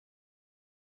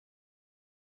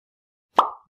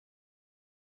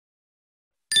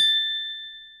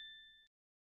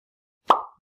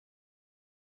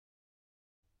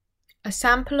A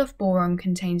sample of boron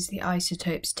contains the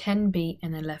isotopes 10B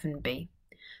and 11B.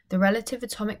 The relative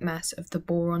atomic mass of the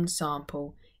boron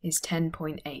sample is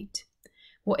 10.8.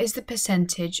 What is the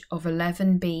percentage of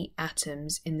 11B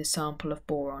atoms in the sample of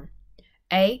boron?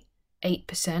 A,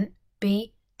 8%,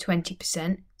 B,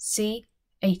 20%, C,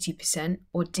 80%,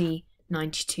 or D,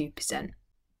 92%.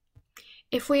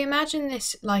 If we imagine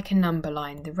this like a number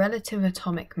line, the relative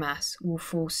atomic mass will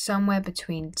fall somewhere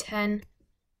between 10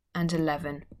 and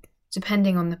 11,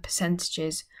 depending on the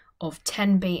percentages of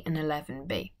 10B and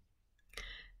 11B.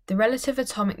 The relative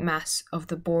atomic mass of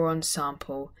the boron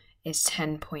sample is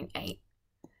 10.8,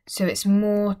 so it's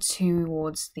more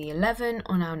towards the 11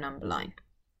 on our number line.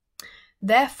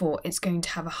 Therefore, it's going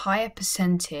to have a higher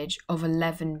percentage of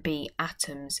 11B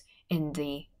atoms in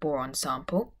the boron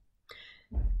sample.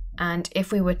 And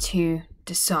if we were to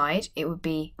decide, it would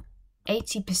be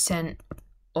 80%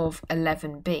 of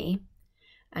 11B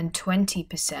and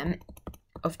 20%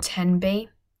 of 10B,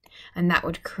 and that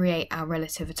would create our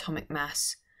relative atomic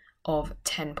mass of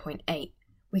 10.8.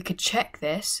 We could check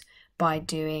this by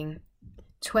doing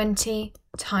 20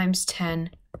 times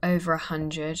 10 over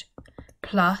 100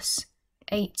 plus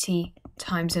 80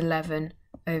 times 11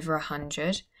 over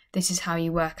 100. This is how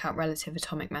you work out relative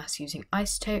atomic mass using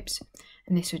isotopes,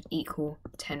 and this would equal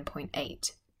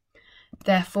 10.8.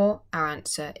 Therefore, our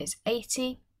answer is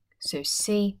 80, so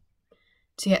C.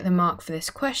 To get the mark for this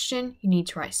question, you need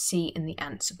to write C in the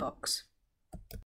answer box.